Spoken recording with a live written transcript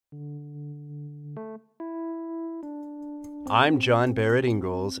I'm John Barrett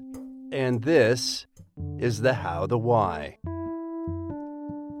Ingalls, and this is The How, the Why,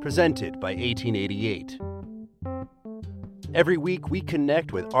 presented by 1888. Every week, we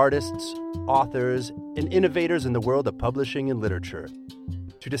connect with artists, authors, and innovators in the world of publishing and literature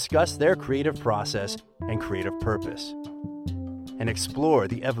to discuss their creative process and creative purpose, and explore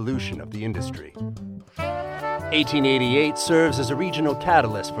the evolution of the industry. 1888 serves as a regional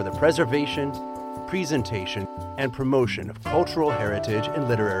catalyst for the preservation, presentation, and promotion of cultural heritage and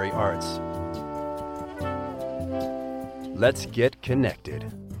literary arts. Let's get connected.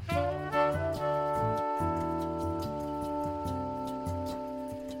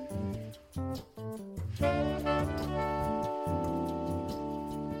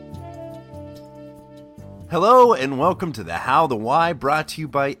 Hello and welcome to The How, the Why, brought to you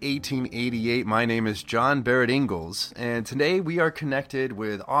by 1888. My name is John Barrett Ingalls, and today we are connected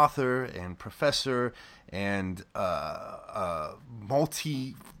with author and professor and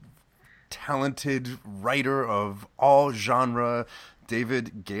multi-talented writer of all genre,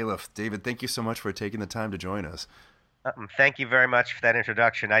 David Galef. David, thank you so much for taking the time to join us. Thank you very much for that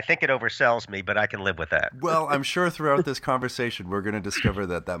introduction. I think it oversells me, but I can live with that. Well, I'm sure throughout this conversation we're going to discover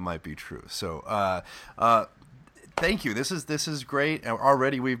that might be true. So, thank you. This is great.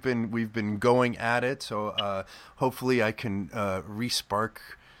 Already we've been going at it. So, hopefully I can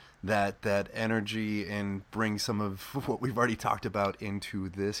re-spark that energy and bring some of what we've already talked about into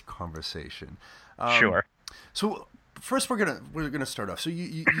this conversation. Sure. So. First, we're gonna start off. So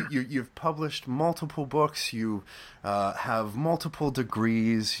you've published multiple books. You have multiple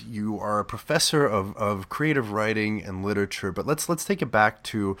degrees. You are a professor of creative writing and literature. But let's take it back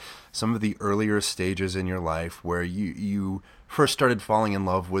to some of the earlier stages in your life where you first started falling in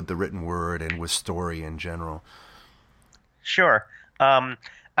love with the written word and with story in general. Sure. I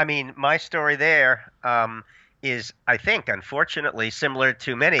mean, my story there is, I think, unfortunately, similar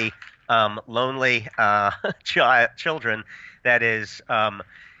to many lonely children. That is,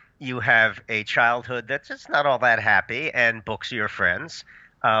 you have a childhood that's just not all that happy, and books are your friends,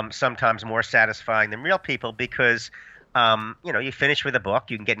 sometimes more satisfying than real people because, you finish with a book,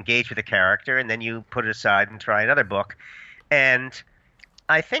 you can get engaged with a character, and then you put it aside and try another book. And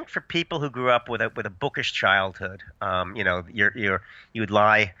I think for people who grew up with a bookish childhood, you'd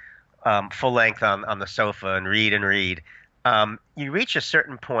lie full length on the sofa and read. You reach a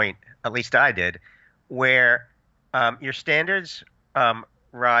certain point, at least I did, where your standards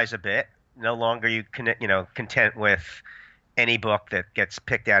rise a bit. No longer you content with any book that gets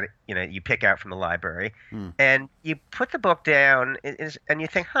picked out. You pick out from the library, and you put the book down, and you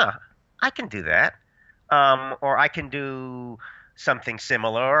think, I can do that, or I can do something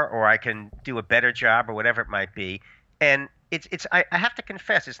similar, or I can do a better job, or whatever it might be. And I have to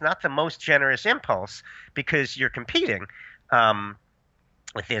confess, it's not the most generous impulse because you're competing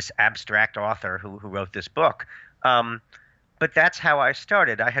with this abstract author who wrote this book. But that's how I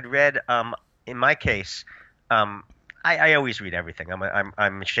started. I had read, in my case, I always read everything.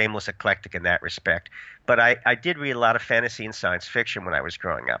 I'm a shameless eclectic in that respect. But I did read a lot of fantasy and science fiction when I was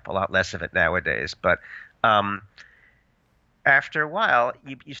growing up, a lot less of it nowadays. But after a while,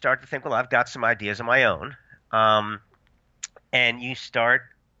 you start to think, well, I've got some ideas of my own. And you start,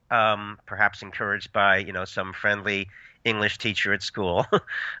 perhaps encouraged by, some friendly English teacher at school,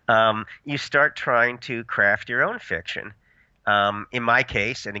 you start trying to craft your own fiction. In my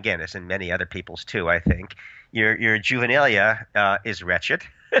case, and again, as in many other people's too, I think, your juvenilia is wretched.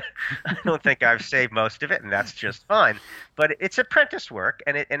 I don't think I've saved most of it, and that's just fine. But it's apprentice work,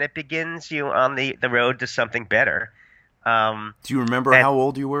 and it begins you on the road to something better. Do you remember how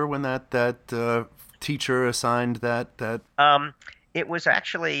old you were when that teacher assigned that? It was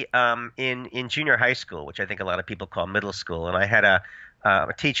actually in junior high school, which I think a lot of people call middle school, and I had a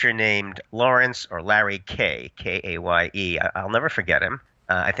teacher named Lawrence or Larry Kaye, Kaye. I'll never forget him.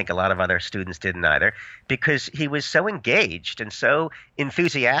 I think a lot of other students didn't either, because he was so engaged and so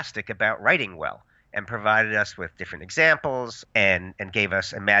enthusiastic about writing well, and provided us with different examples and gave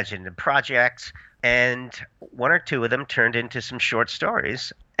us imaginative projects. And one or two of them turned into some short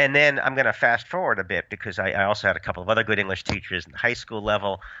stories. And then I'm going to fast forward a bit because I also had a couple of other good English teachers in the high school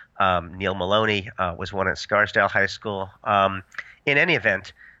level. Neil Maloney was one at Scarsdale High School. In any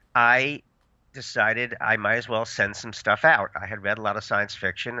event, I decided I might as well send some stuff out. I had read a lot of science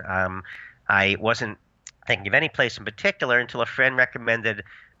fiction. I wasn't thinking of any place in particular until a friend recommended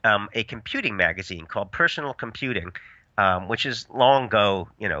a computing magazine called Personal Computing, which is long ago,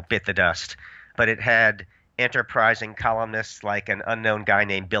 bit the dust. But it had enterprising columnists like an unknown guy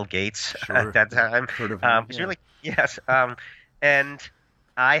named Bill Gates at that time. Heard of him, It's really, yes. And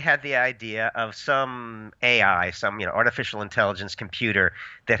I had the idea of some AI, some artificial intelligence computer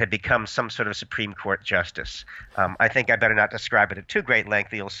that had become some sort of Supreme Court justice. I think I better not describe it at too great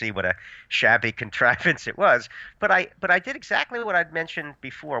length. You'll see what a shabby contrivance it was. But I did exactly what I'd mentioned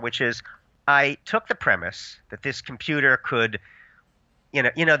before, which is I took the premise that this computer could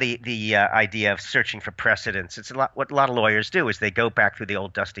the idea of searching for precedents. It's a lot what a lot of lawyers do is they go back through the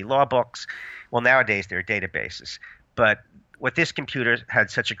old dusty law books. Well, nowadays there are databases, but what this computer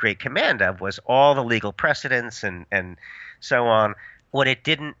had such a great command of was all the legal precedents and so on. What it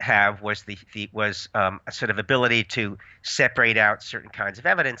didn't have was a sort of ability to separate out certain kinds of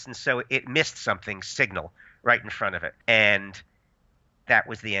evidence, and so it missed something signal right in front of it, and that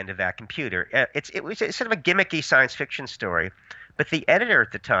was the end of that computer. It was sort of a gimmicky science fiction story, but the editor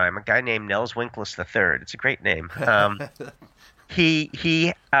at the time, a guy named Nels Winkles III, it's a great name.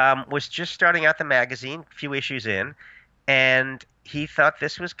 He was just starting out the magazine, a few issues in, and he thought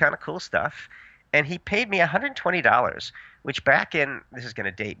this was kind of cool stuff, and he paid me $120, which this is going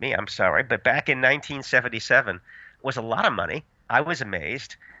to date me, I'm sorry, but back in 1977 was a lot of money. I was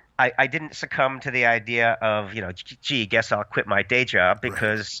amazed. I didn't succumb to the idea of, gee, guess I'll quit my day job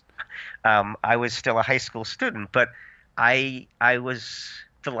because I was still a high school student. But I was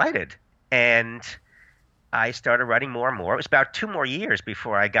delighted, and I started writing more and more. It was about 2 more years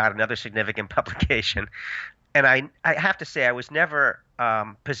before I got another significant publication. And I have to say, I was never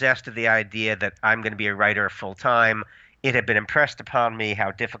possessed of the idea that I'm going to be a writer full time. It had been impressed upon me how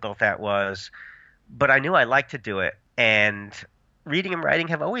difficult that was, but I knew I liked to do it. And reading and writing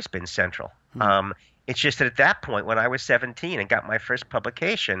have always been central. It's just that at that point, when I was 17 and got my first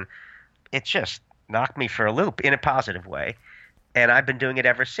publication, it just knocked me for a loop in a positive way. And I've been doing it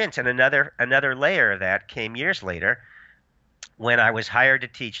ever since. And another layer of that came years later when I was hired to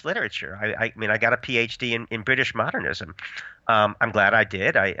teach literature. I mean, I got a PhD in British modernism. I'm glad I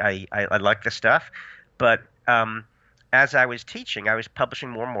did. I like the stuff. But as I was teaching, I was publishing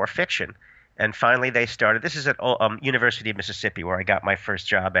more and more fiction. And finally, they started. This is at University of Mississippi, where I got my first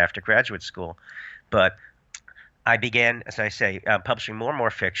job after graduate school. But I began, as I say, publishing more and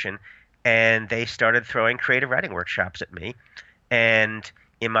more fiction, and they started throwing creative writing workshops at me. And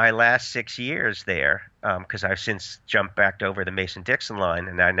in my last 6 years there, because I've since jumped back over the Mason-Dixon line,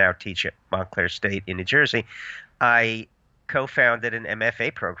 and I now teach at Montclair State in New Jersey, I co-founded an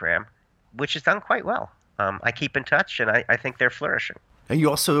MFA program, which has done quite well. I keep in touch, and I think they're flourishing. And you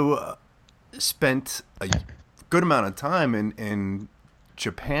also spent a good amount of time in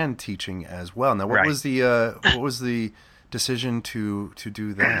Japan teaching as well. Now, what was the decision to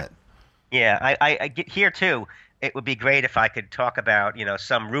do that? Yeah, I get here too. It would be great if I could talk about,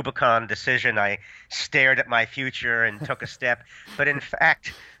 some Rubicon decision. I stared at my future and took a step, but in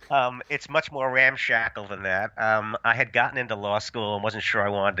fact, it's much more ramshackle than that. I had gotten into law school and wasn't sure I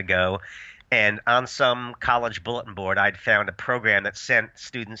wanted to go. And on some college bulletin board, I'd found a program that sent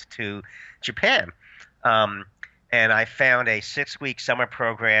students to Japan. And I found a 6-week summer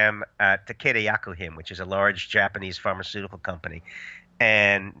program at Takeda Yakuhim, which is a large Japanese pharmaceutical company.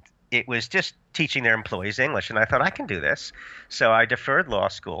 And it was just teaching their employees English. And I thought, I can do this. So I deferred law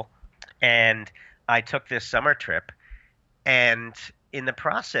school, and I took this summer trip. And in the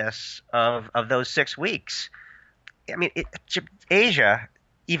process of those 6 weeks, I mean, Asia,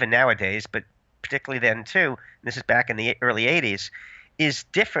 even nowadays, but particularly then too, and this is back in the early 80s, is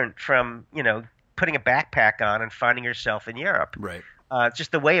different from, putting a backpack on and finding yourself in Europe. Right.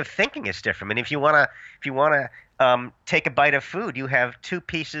 Just the way of thinking is different. I mean, if you wanna take a bite of food, you have 2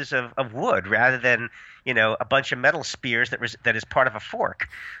 pieces of wood rather than, a bunch of metal spears that is part of a fork.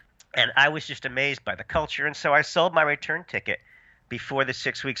 And I was just amazed by the culture, and so I sold my return ticket before the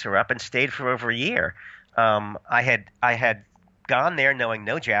 6 weeks were up and stayed for over a year. I had gone there knowing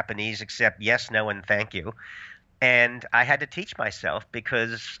no Japanese except yes, no, and thank you. And I had to teach myself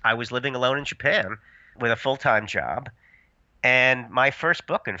because I was living alone in Japan with a full-time job. And my first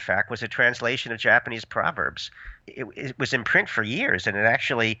book, in fact, was a translation of Japanese proverbs. It was in print for years, and it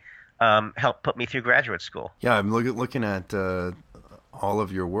actually helped put me through graduate school. Yeah, I'm looking at all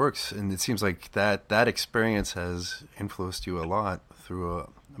of your works, and it seems like that experience has influenced you a lot through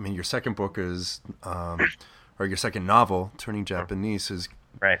your second book is or your second novel, Turning Japanese, is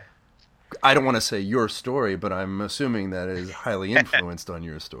right. I don't want to say your story, but I'm assuming that it is highly influenced on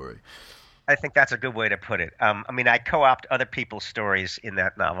your story. I think that's a good way to put it. I co-opt other people's stories in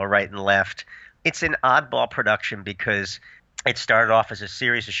that novel, right and left. It's an oddball production because it started off as a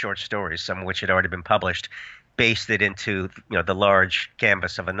series of short stories, some of which had already been published, based it into the large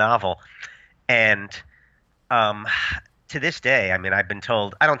canvas of a novel. And to this day, I've been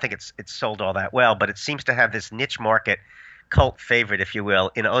told, I don't think it's sold all that well, but it seems to have this niche market cult favorite, if you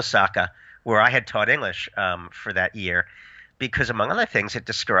will, in Osaka, where I had taught English for that year, because among other things, it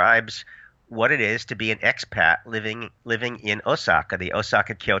describes what it is to be an expat living in Osaka, the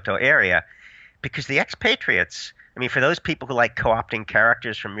Osaka Kyoto area. Because the expatriates, I mean, for those people who like co-opting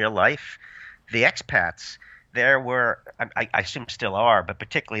characters from real life, the expats, there were, I assume still are, but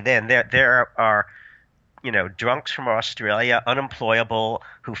particularly then, there are drunks from Australia, unemployable,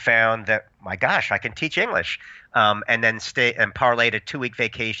 who found that, my gosh, I can teach English, and then stay and parlayed a 2-week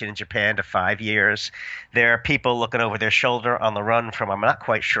vacation in Japan to 5 years. There are people looking over their shoulder on the run from I'm not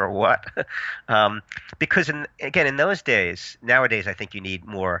quite sure what, because in those days, nowadays I think you need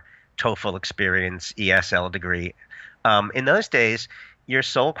more TOEFL experience, ESL degree. In those days, your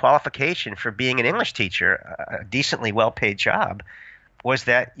sole qualification for being an English teacher, a decently well-paid job, was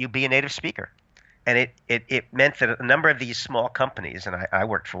that you be a native speaker. And it meant that a number of these small companies, and I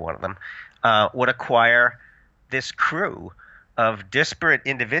worked for one of them, would acquire this crew of disparate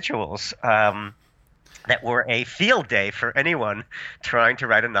individuals that were a field day for anyone trying to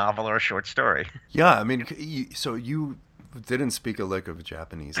write a novel or a short story. Yeah, I mean, so you didn't speak a lick of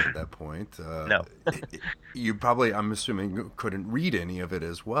Japanese at that point. No. You probably, I'm assuming, couldn't read any of it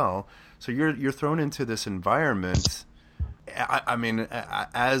as well. So you're thrown into this environment. I mean,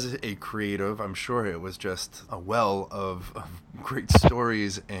 as a creative, I'm sure it was just a well of great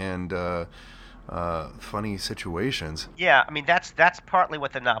stories and funny situations. Yeah, I mean that's partly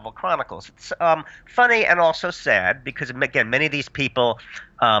what the novel chronicles. It's funny and also sad because again, many of these people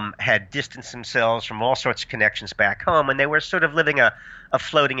had distanced themselves from all sorts of connections back home, and they were sort of living a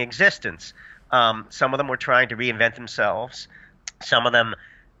floating existence. Some of them were trying to reinvent themselves. Some of them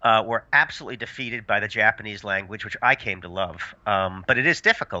were absolutely defeated by the Japanese language, which I came to love. But it is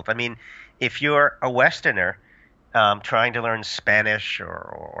difficult. I mean, if you're a Westerner trying to learn Spanish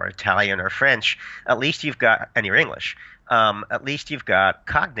or Italian or French, at least you've got, and you're English, at least you've got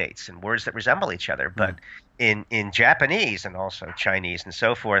cognates and words that resemble each other. But in Japanese and also Chinese and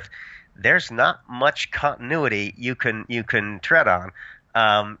so forth, there's not much continuity you can tread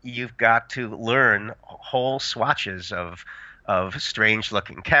on. You've got to learn whole swatches of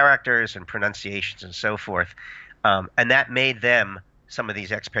strange-looking characters and pronunciations and so forth. And that made them, some of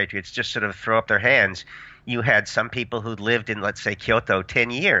these expatriates, just sort of throw up their hands. You had some people who'd lived in, let's say, Kyoto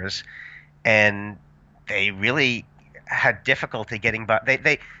 10 years, and they really had difficulty getting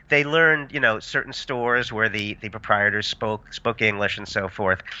by. They learned, certain stores where the proprietors spoke English and so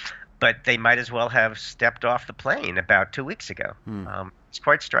forth, but they might as well have stepped off the plane about 2 weeks ago. It's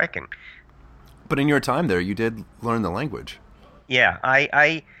quite striking. But in your time there, you did learn the language. Yeah,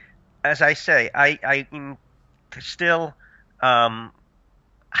 I as I say, I still, how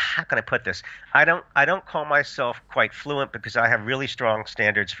can I put this? I don't call myself quite fluent because I have really strong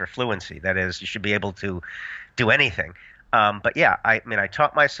standards for fluency. That is, you should be able to do anything. But yeah, I mean, I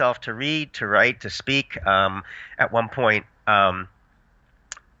taught myself to read, to write, to speak. At one point, I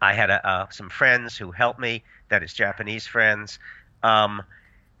had some friends who helped me. That is, Japanese friends, and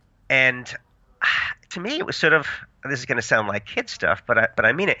to me, it was sort of, this is going to sound like kid stuff, but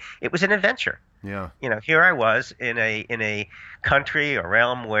I mean it. It was an adventure. Yeah. Here I was in a country or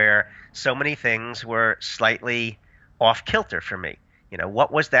realm where so many things were slightly off kilter for me.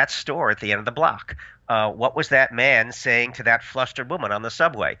 What was that store at the end of the block? What was that man saying to that flustered woman on the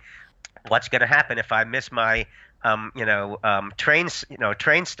subway? What's going to happen if I miss my train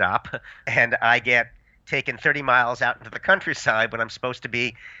stop and I get taken 30 miles out into the countryside when I'm supposed to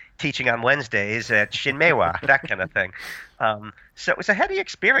be teaching on Wednesdays at Shinmeiwa, that kind of thing. So it was a heady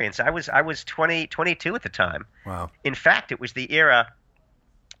experience. I was 22 at the time. Wow. In fact, it was the era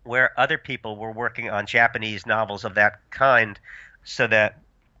where other people were working on Japanese novels of that kind. So that,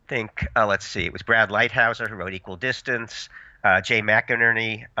 let's see, it was Brad Lighthouser who wrote Equal Distance. Jay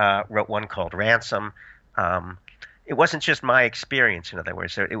McInerney wrote one called Ransom. It wasn't just my experience, in other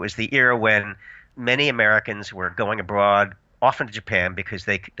words. It was the era when many Americans were going abroad, often to Japan, because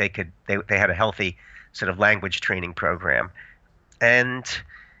they had a healthy sort of language training program, and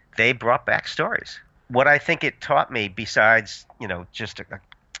they brought back stories. What I think it taught me, besides just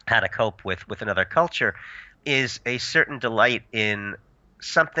how to cope with another culture, is a certain delight in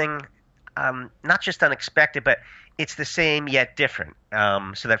something not just unexpected, but it's the same yet different.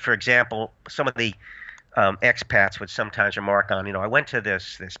 So that, for example, some of the expats would sometimes remark on, I went to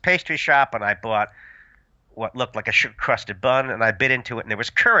this pastry shop and I bought what looked like a sugar-crusted bun, and I bit into it, and there was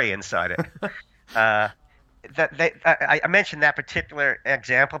curry inside it. I mentioned that particular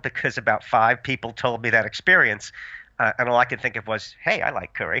example because about 5 people told me that experience, and all I could think of was, hey, I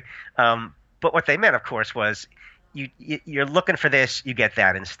like curry. But what they meant, of course, was you're looking for this, you get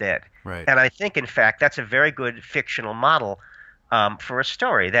that instead. Right. And I think, in fact, that's a very good fictional model for a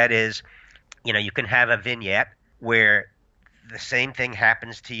story. That is, you can have a vignette where the same thing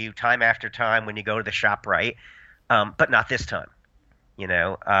happens to you time after time when you go to the shop, right? But not this time.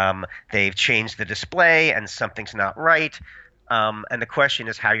 They've changed the display and something's not right. And the question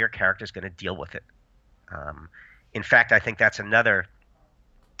is how your character is going to deal with it. In fact, I think that's another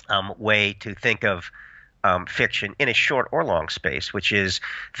way to think of fiction in a short or long space, which is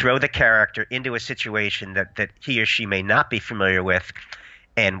throw the character into a situation that he or she may not be familiar with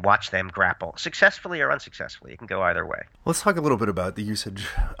and watch them grapple, successfully or unsuccessfully. It can go either way. Let's talk a little bit about the usage.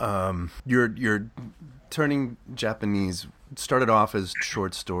 You're turning Japanese started off as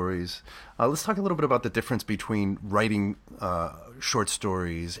short stories. Let's talk a little bit about the difference between writing short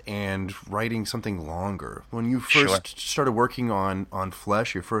stories and writing something longer. When you first started working on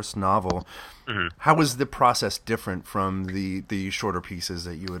Flesh, your first novel, how was the process different from the shorter pieces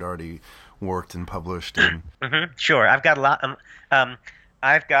that you had already worked and published? Sure, I've got a lot.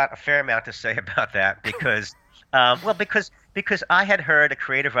 I've got a fair amount to say about that because I had heard a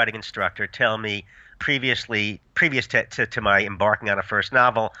creative writing instructor tell me previous to my embarking on a first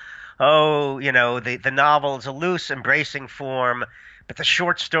novel, the novel is a loose, embracing form, but the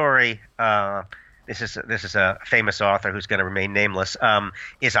short story, this is a famous author who's going to remain nameless,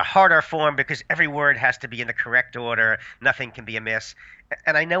 is a harder form because every word has to be in the correct order, nothing can be amiss.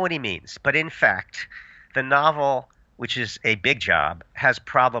 And I know what he means, but in fact, the novel, which is a big job, has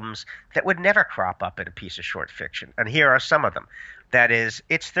problems that would never crop up in a piece of short fiction. And here are some of them. That is,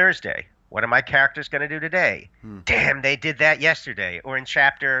 it's Thursday. What are my characters going to do today? Damn, they did that yesterday. Or in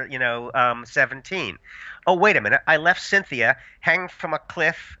chapter, 17. Oh, wait a minute. I left Cynthia hanging from a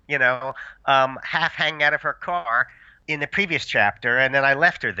cliff, half hanging out of her car in the previous chapter, and then I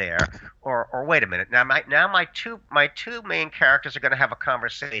left her there. Or wait a minute. Now my two main characters are going to have a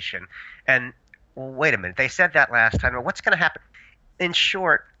conversation, and well, wait a minute. They said that last time. Well, what's going to happen? In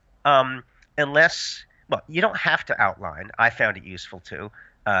short, unless you don't have to outline. I found it useful to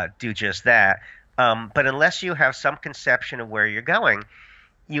do just that. But unless you have some conception of where you're going,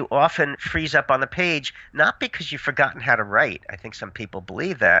 you often freeze up on the page, not because you've forgotten how to write. I think some people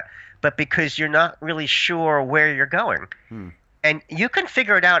believe that, but because you're not really sure where you're going. And you can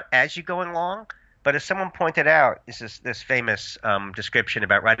figure it out as you're going along. But as someone pointed out, this famous description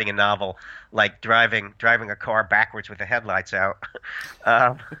about writing a novel like driving a car backwards with the headlights out.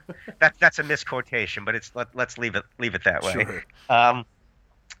 That's a misquotation, but let's leave it that way. Sure.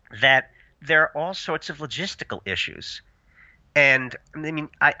 That there are all sorts of logistical issues, and I mean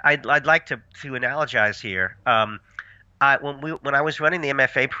I'd like to analogize here. When I was running the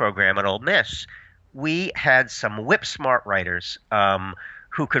MFA program at Ole Miss, we had some whip smart writers.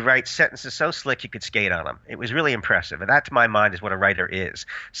 Who could write sentences so slick you could skate on them. It was really impressive. And that, to my mind, is what a writer is.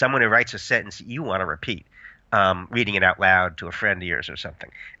 Someone who writes a sentence that you want to repeat, reading it out loud to a friend of yours or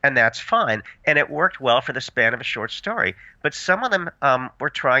something. And that's fine. And it worked well for the span of a short story. But some of them were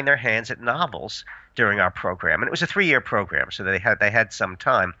trying their hands at novels during our program. And it was a 3-year program, so they had some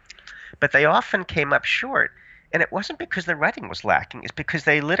time. But they often came up short. And it wasn't because the writing was lacking. It's because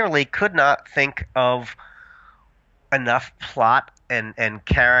they literally could not think of enough plot and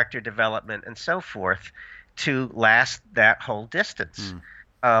character development and so forth to last that whole distance.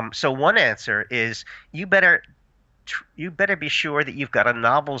 So one answer is you better be sure that you've got a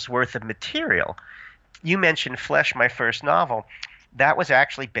novel's worth of material. You mentioned Flesh, my first novel. That was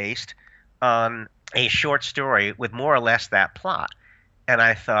actually based on a short story with more or less that plot. And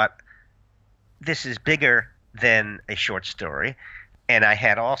I thought, this is bigger than a short story. And I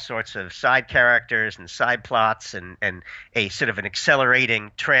had all sorts of side characters and side plots and a sort of an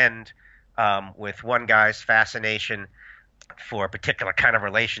accelerating trend with one guy's fascination for a particular kind of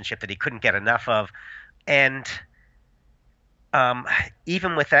relationship that he couldn't get enough of. And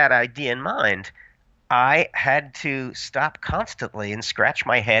even with that idea in mind, I had to stop constantly and scratch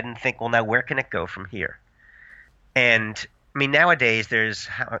my head and think, well, now where can it go from here? And I mean, nowadays there's,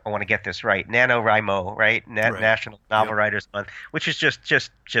 I want to get this right, NaNoWriMo, right? National Novel Writers Month, which is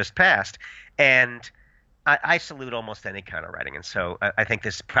just passed. And I salute almost any kind of writing. And so I think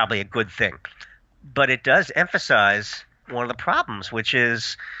this is probably a good thing. But it does emphasize one of the problems, which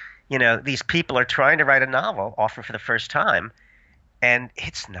is, these people are trying to write a novel, often for the first time, and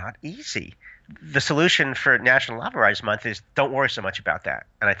it's not easy. The solution for National Novel Writers Month is don't worry so much about that.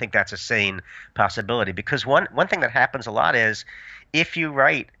 And I think that's a sane possibility because one thing that happens a lot is if you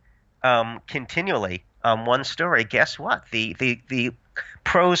write continually on one story, guess what? The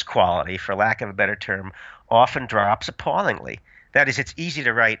prose quality, for lack of a better term, often drops appallingly. That is, it's easy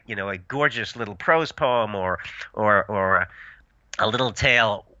to write, a gorgeous little prose poem or a little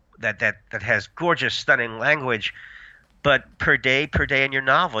tale that has gorgeous, stunning language. But per day in your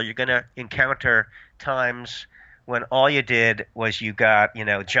novel, you're going to encounter times when all you did was you got,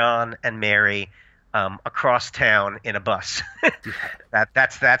 John and Mary across town in a bus.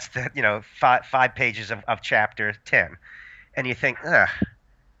 That's the, five pages of chapter 10. And you think, ugh.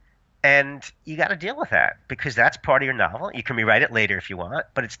 And you got to deal with that because that's part of your novel. You can rewrite it later if you want,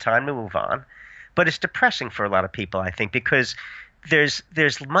 but it's time to move on. But it's depressing for a lot of people, I think, because there's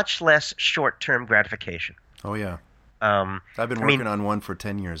much less short-term gratification. Oh yeah. I've been working on one for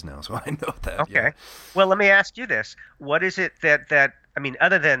 10 years now, so I know that. Okay. Yeah. Well, let me ask you this. What is it that I mean,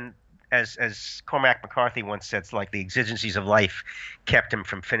 other than as Cormac McCarthy once said, it's like the exigencies of life kept him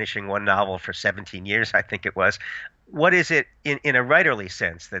from finishing one novel for 17 years, I think it was. What is it in a writerly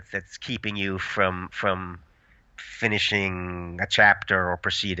sense that's keeping you from finishing a chapter or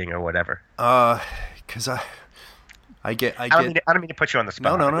proceeding or whatever? Because I get. I don't mean to put you on the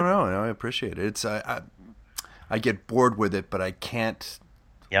spot. No. I appreciate it. It's I get bored with it, but I can't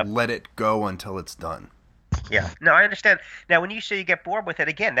let it go until it's done. Yeah. No, I understand. Now, when you say you get bored with it,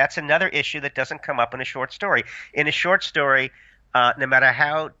 again, that's another issue that doesn't come up in a short story. In a short story, no matter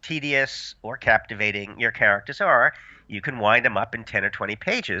how tedious or captivating your characters are, you can wind them up in 10 or 20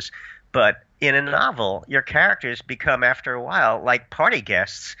 pages. But in a novel, your characters become, after a while, like party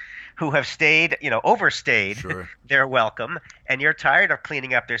guests who have overstayed their welcome, and you're tired of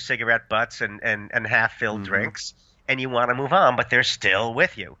cleaning up their cigarette butts and half-filled drinks, and you want to move on, but they're still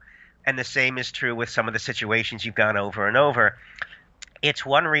with you. And the same is true with some of the situations you've gone over and over. It's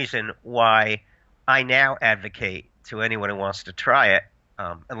one reason why I now advocate to anyone who wants to try it,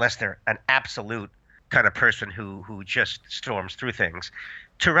 unless they're an absolute kind of person who just storms through things,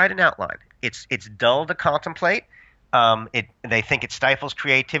 to write an outline. It's dull to contemplate. They think it stifles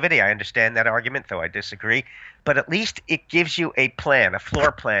creativity. I understand that argument, though I disagree. But at least it gives you a plan, a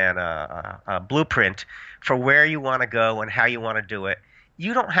floor plan, a blueprint for where you want to go and how you want to do it.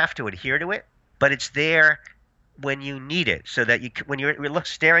 You don't have to adhere to it, but it's there when you need it, so that when you're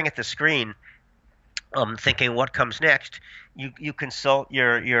staring at the screen, thinking what comes next, you consult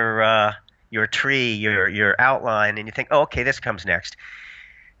your tree, your outline, and you think, oh, okay, this comes next.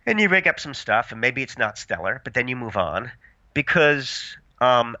 And you rig up some stuff, and maybe it's not stellar, but then you move on because,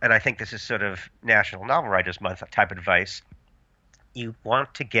 and I think this is sort of National Novel Writers Month type advice, you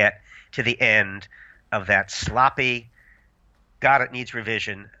want to get to the end of that sloppy, God, it needs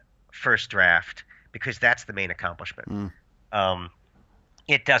revision, first draft, because that's the main accomplishment.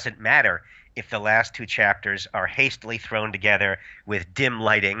 It doesn't matter if the last two chapters are hastily thrown together with dim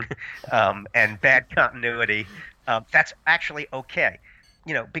lighting and bad continuity. That's actually okay.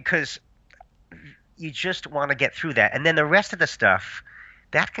 Because you just want to get through that. And then the rest of the stuff,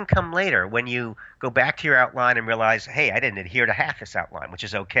 that can come later when you go back to your outline and realize, hey, I didn't adhere to half this outline, which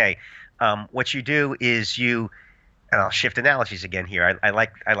is okay. What you do is and I'll shift analogies again here. I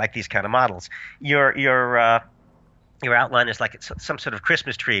like these kind of models. Your outline is like some sort of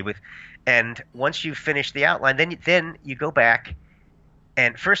Christmas tree and once you finish the outline, then you go back.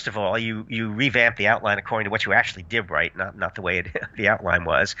 And first of all, you revamp the outline according to what you actually did right, not the way the outline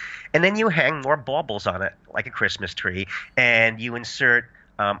was. And then you hang more baubles on it like a Christmas tree, and you insert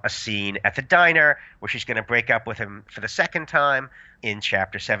a scene at the diner where she's going to break up with him for the second time in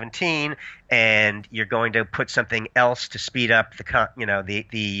chapter 17, and you're going to put something else to speed up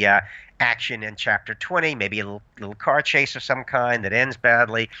the action in chapter 20, maybe a little car chase of some kind that ends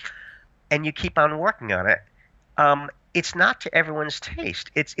badly, and you keep on working on it. It's not to everyone's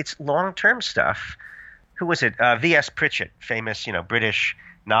taste. It's long-term stuff. Who was it? V.S. Pritchett, famous, British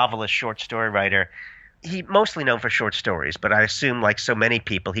novelist, short story writer. He mostly known for short stories, but I assume, like so many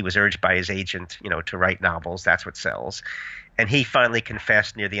people, he was urged by his agent, to write novels. That's what sells. And he finally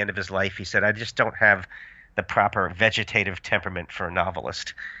confessed near the end of his life. He said, "I just don't have the proper vegetative temperament for a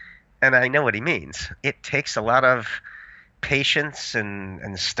novelist." And I know what he means. It takes a lot of patience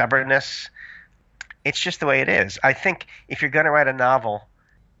and stubbornness. It's just the way it is. I think if you're going to write a novel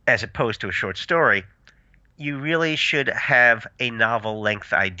as opposed to a short story, you really should have a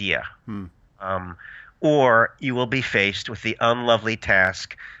novel-length idea. Or you will be faced with the unlovely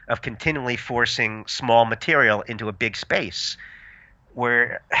task of continually forcing small material into a big space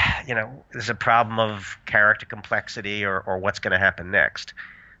where, there's a problem of character complexity or what's going to happen next.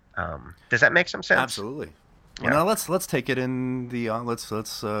 Does that make some sense? Absolutely. Well, now let's take it in the let's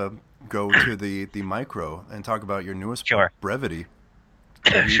go to the micro and talk about your newest book, Brevity.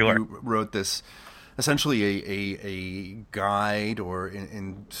 You wrote this essentially a guide or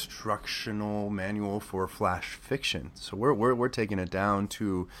instructional manual for flash fiction. So we're taking it down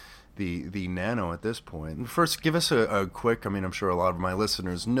to the nano at this point. And first, give us a quick, I mean, I'm sure a lot of my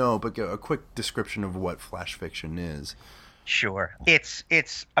listeners know, but a quick description of what flash fiction is. Sure. It's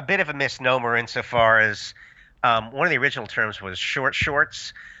a bit of a misnomer insofar as one of the original terms was short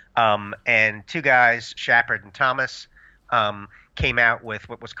shorts, and two guys, Shepard and Thomas, came out with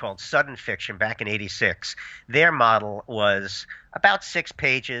what was called sudden fiction back in '86. Their model was about 6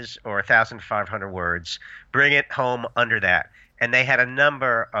 pages or 1,500 words. Bring it home under that. And they had a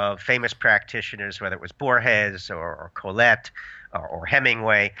number of famous practitioners, whether it was Borges or Colette or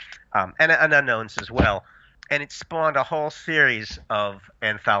Hemingway, and unknowns as well. And it spawned a whole series of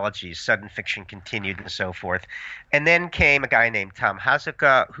anthologies, Sudden Fiction Continued and so forth. And then came a guy named Tom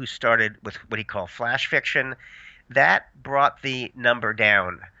Hazuka, who started with what he called flash fiction. That brought the number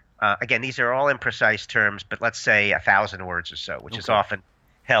down. Again, these are all imprecise terms, but let's say 1,000 words or so, which is often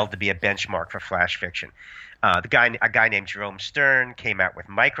held to be a benchmark for flash fiction. A guy named Jerome Stern came out with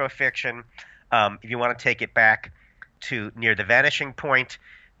microfiction. If you want to take it back to near the vanishing point,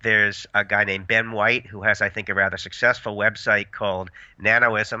 there's a guy named Ben White who has, I think, a rather successful website called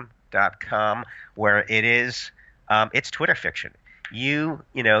nanoism.com, where it's Twitter fiction. You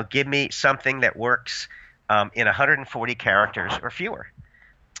know, give me something that works in 140 characters or fewer,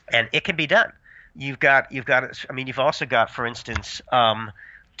 and it can be done. You've also got, for instance,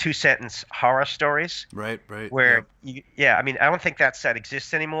 2-sentence horror stories. Right. Where, I don't think that set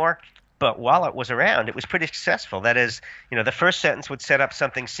exists anymore. But while it was around, it was pretty successful. That is, the first sentence would set up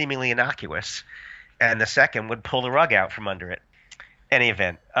something seemingly innocuous, and the second would pull the rug out from under it. Any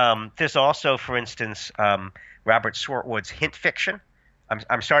event. There's also, for instance, Robert Swartwood's hint fiction.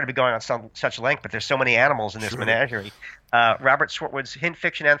 I'm sorry to be going on such length, but there's so many animals in this menagerie. Robert Swartwood's hint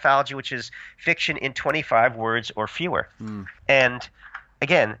fiction anthology, which is fiction in 25 words or fewer. And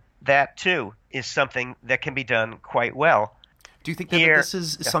again, that too is something that can be done quite well. Do you think that this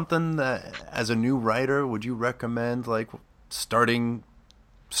is something that, as a new writer, would you recommend, like, starting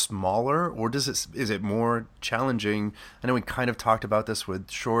smaller, or is it more challenging? I know we kind of talked about this with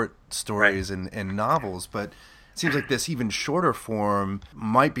short stories and novels, but it seems like this even shorter form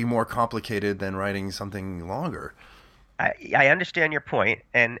might be more complicated than writing something longer. I understand your point,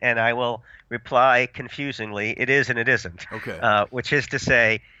 and I will reply confusingly, it is and it isn't. Okay. Which is to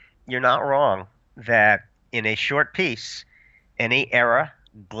say, you're not wrong that in a short piece, any error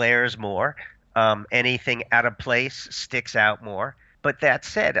glares more. Anything out of place sticks out more. But that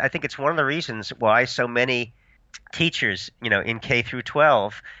said, I think it's one of the reasons why so many teachers, in K through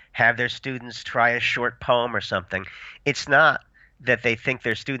 12, have their students try a short poem or something. It's not that they think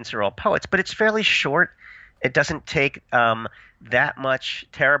their students are all poets, but it's fairly short. It doesn't take that much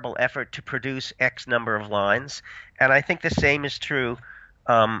terrible effort to produce X number of lines. And I think the same is true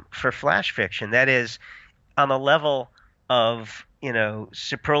for flash fiction. That is, on the level of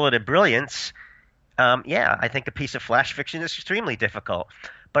superlative brilliance, I think a piece of flash fiction is extremely difficult.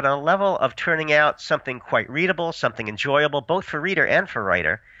 But on a level of turning out something quite readable, something enjoyable, both for reader and for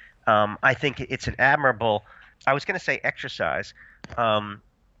writer, I think it's an admirable, I was going to say exercise, but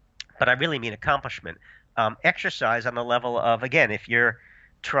I really mean accomplishment. Exercise on the level of, again, if you're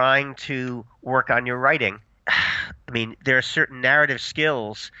trying to work on your writing, there are certain narrative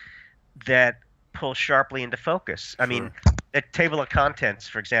skills that pull sharply into focus. Sure. A table of contents,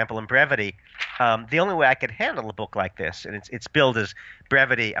 for example, in Brevity, the only way I could handle a book like this, and it's billed as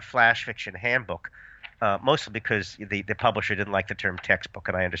Brevity, a flash fiction handbook, mostly because the publisher didn't like the term textbook,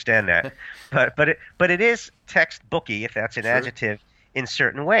 and I understand that. but it is textbooky, if that's an adjective, in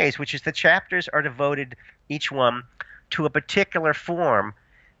certain ways, which is the chapters are devoted, each one, to a particular form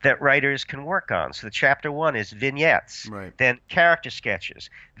that writers can work on. So the chapter 1 is vignettes, then character sketches,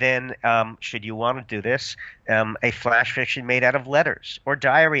 then, should you want to do this, a flash fiction made out of letters or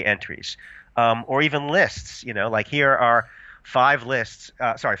diary entries, or even lists. Like here are 5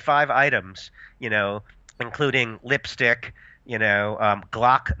 items, including lipstick,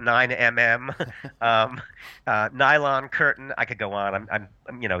 Glock 9mm, nylon curtain. I could go on. I'm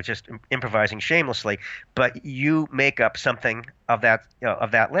just improvising shamelessly, but you make up something of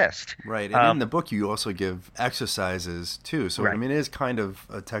that list. Right. And in the book, you also give exercises too. So it is kind of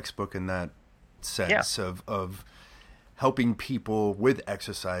a textbook in that sense of helping people with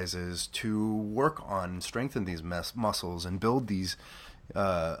exercises to work on, strengthen these muscles and build these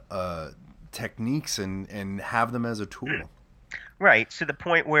techniques and have them as a tool. Right. To the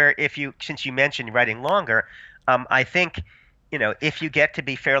point where since you mentioned writing longer, I think, if you get to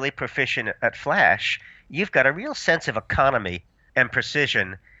be fairly proficient at Flash, you've got a real sense of economy and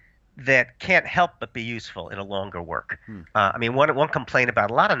precision that can't help but be useful in a longer work. I mean, one complaint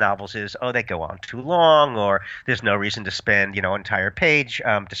about a lot of novels is, oh, they go on too long, or there's no reason to spend, an entire page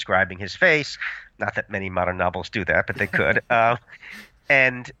describing his face. Not that many modern novels do that, but they could. But on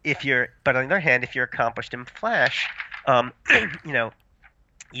the other hand, if you're accomplished in Flash,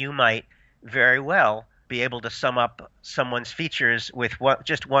 you might very well be able to sum up someone's features with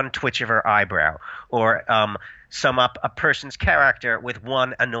just one twitch of her eyebrow, or sum up a person's character with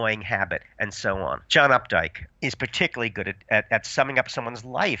one annoying habit, and so on. John Updike is particularly good at summing up someone's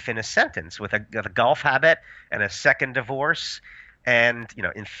life in a sentence with a golf habit and a second divorce, and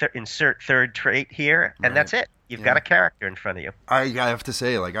insert third trait here, and that's it. You've got a character in front of you. I have to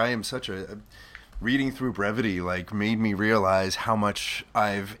say, I am such a reading through Brevity made me realize how much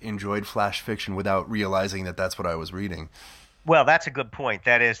I've enjoyed Flash fiction without realizing that that's what I was reading. Well, that's a good point.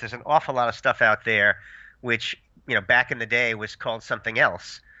 That is, there's an awful lot of stuff out there which, back in the day was called something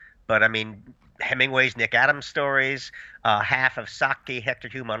else. But I mean, Hemingway's Nick Adams stories, half of Saki, Hector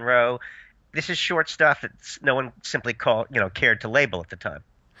Hugh Monroe. This is short stuff that no one simply cared to label at the time.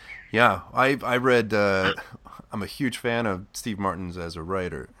 Yeah, I read. I'm a huge fan of Steve Martin's as a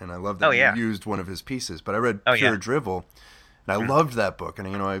writer, and I love that you used one of his pieces. But I read Pure Drivel, and I loved that book. And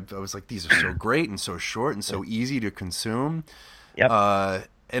I was like, these are so great and so short and so easy to consume. Yep.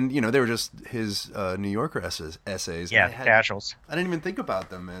 And they were just his New Yorker essays. Yeah, casuals. I didn't even think about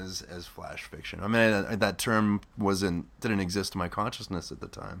them as Flash fiction. I mean, that term didn't exist in my consciousness at the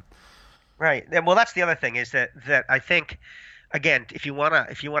time. Right. Well, that's the other thing is that I think, again, if you wanna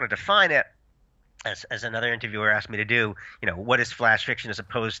define it, as another interviewer asked me to do, what is Flash fiction as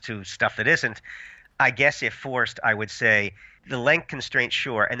opposed to stuff that isn't? I guess if forced, I would say the length constraint,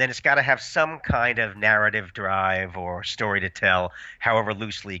 sure, and then it's got to have some kind of narrative drive or story to tell, however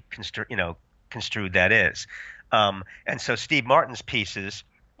loosely construed that is. And so Steve Martin's pieces,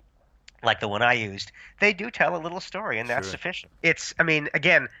 like the one I used, they do tell a little story, and that's sufficient.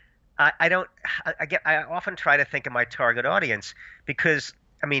 Again, I often try to think of my target audience because,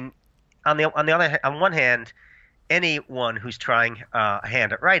 on one hand, anyone who's trying a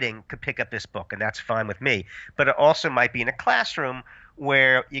hand at writing could pick up this book, and that's fine with me. But it also might be in a classroom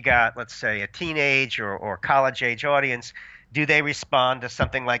where you got, let's say, a teenage or college-age audience. Do they respond to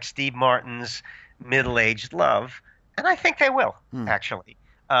something like Steve Martin's Middle-Aged Love? And I think they will, actually.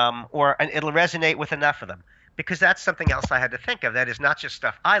 And it'll resonate with enough of them. Because that's something else I had to think of. That is not just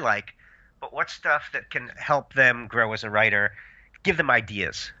stuff I like, but what stuff that can help them grow as a writer, give them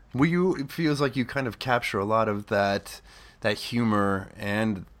ideas. It feels like you kind of capture a lot of that humor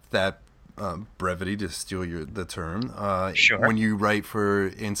and that brevity, to steal the term, when you write for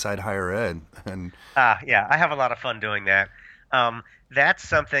Inside Higher Ed. And yeah, I have a lot of fun doing that. That's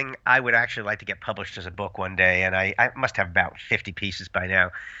something I would actually like to get published as a book one day, and I must have about 50 pieces by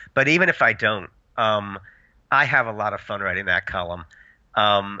now. But even if I don't, I have a lot of fun writing that column.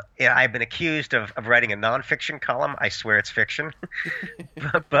 I've been accused of writing a nonfiction column. I swear it's fiction,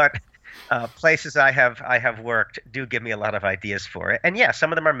 but places I have worked do give me a lot of ideas for it. And yeah,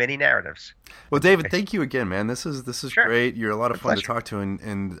 some of them are mini narratives. Well, David, thank you again, man. This is great. You're a lot of fun to talk to,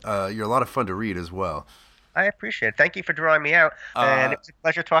 and you're a lot of fun to read as well. I appreciate it. Thank you for drawing me out, and it was a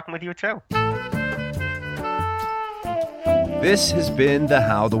pleasure talking with you too. This has been The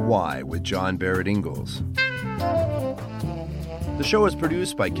How, the Why with John Barrett Ingalls. The show is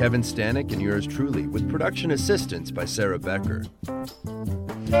produced by Kevin Stanek and yours truly, with production assistance by Sarah Becker.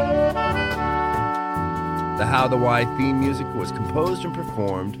 The How, the Why theme music was composed and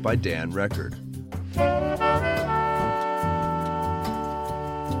performed by Dan Record.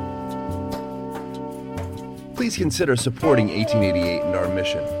 Please consider supporting 1888 and our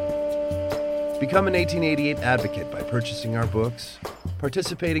mission. Become an 1888 advocate by purchasing our books,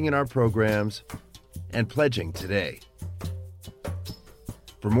 participating in our programs, and pledging today.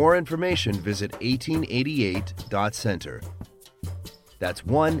 For more information, visit 1888.center. That's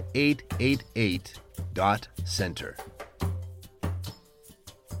 1888.center.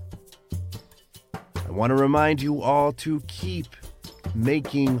 I want to remind you all to keep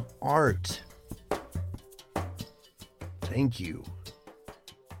making art. Thank you.